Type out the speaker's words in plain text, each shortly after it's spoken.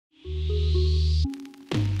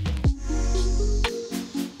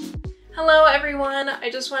everyone, I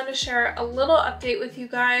just wanted to share a little update with you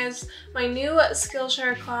guys. My new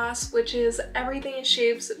Skillshare class, which is Everything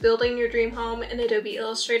Shapes Building Your Dream Home in Adobe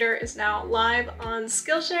Illustrator, is now live on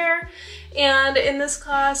Skillshare. And in this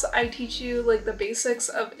class, I teach you like the basics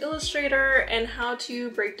of Illustrator and how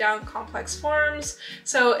to break down complex forms.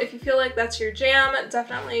 So if you feel like that's your jam,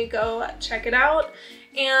 definitely go check it out.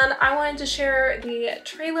 And I wanted to share the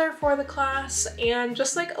trailer for the class and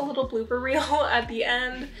just like a little blooper reel at the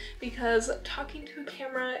end because talking to a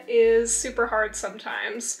camera is super hard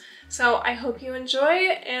sometimes. So I hope you enjoy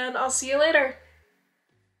and I'll see you later.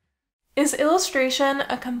 Is illustration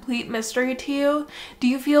a complete mystery to you? Do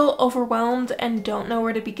you feel overwhelmed and don't know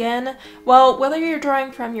where to begin? Well, whether you're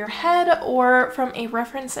drawing from your head or from a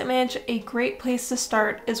reference image, a great place to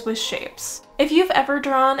start is with shapes. If you've ever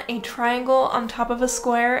drawn a triangle on top of a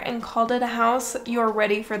square and called it a house, you're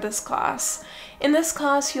ready for this class. In this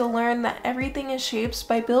class, you'll learn that everything is shapes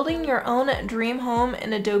by building your own dream home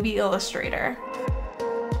in Adobe Illustrator.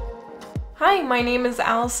 Hi, my name is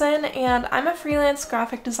Alison and I'm a freelance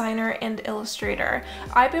graphic designer and illustrator.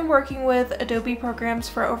 I've been working with Adobe programs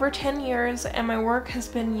for over 10 years and my work has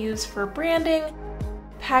been used for branding,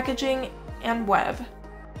 packaging, and web.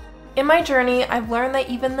 In my journey, I've learned that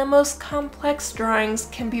even the most complex drawings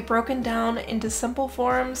can be broken down into simple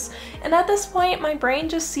forms, and at this point my brain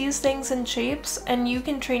just sees things in shapes and you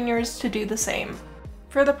can train yours to do the same.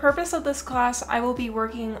 For the purpose of this class, I will be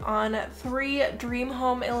working on 3 dream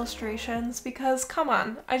home illustrations because, come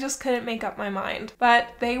on, I just couldn't make up my mind. But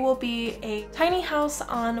they will be a tiny house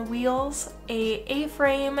on wheels, a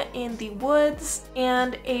A-frame in the woods,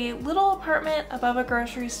 and a little apartment above a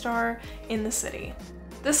grocery store in the city.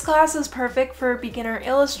 This class is perfect for beginner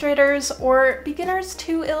illustrators or beginners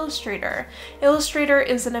to Illustrator. Illustrator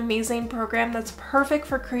is an amazing program that's perfect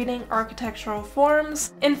for creating architectural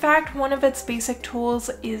forms. In fact, one of its basic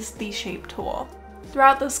tools is the Shape tool.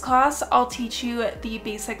 Throughout this class, I'll teach you the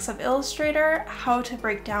basics of Illustrator, how to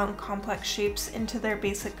break down complex shapes into their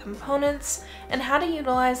basic components, and how to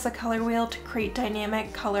utilize the color wheel to create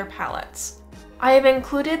dynamic color palettes. I have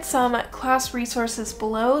included some class resources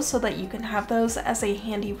below so that you can have those as a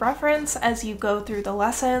handy reference as you go through the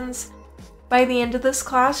lessons. By the end of this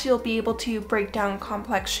class, you'll be able to break down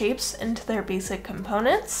complex shapes into their basic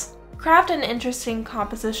components, craft an interesting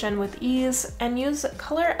composition with ease, and use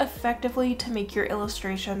color effectively to make your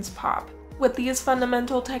illustrations pop. With these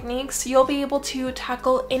fundamental techniques, you'll be able to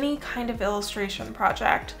tackle any kind of illustration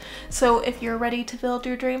project. So if you're ready to build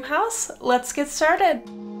your dream house, let's get started.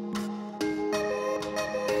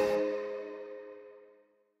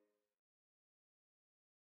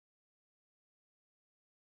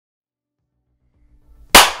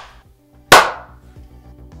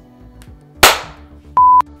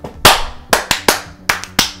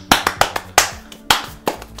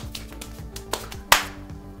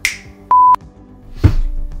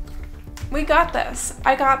 We got this.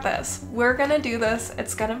 I got this. We're gonna do this.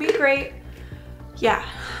 It's gonna be great. Yeah.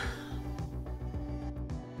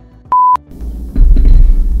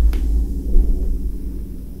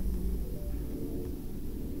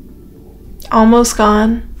 Almost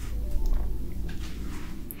gone.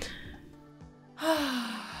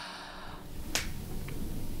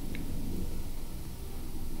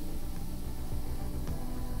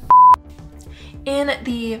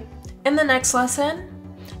 In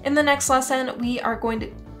the next lesson, we are going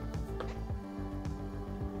to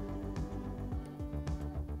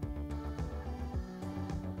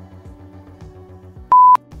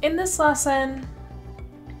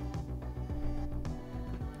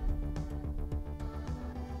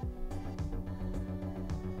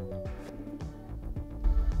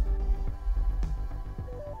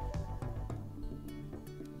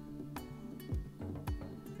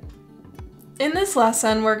In this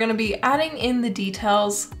lesson, we're going to be adding in the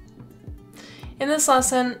details. In this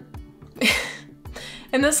lesson,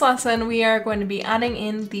 we are going to be adding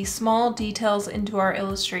in the small details into our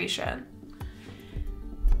illustration.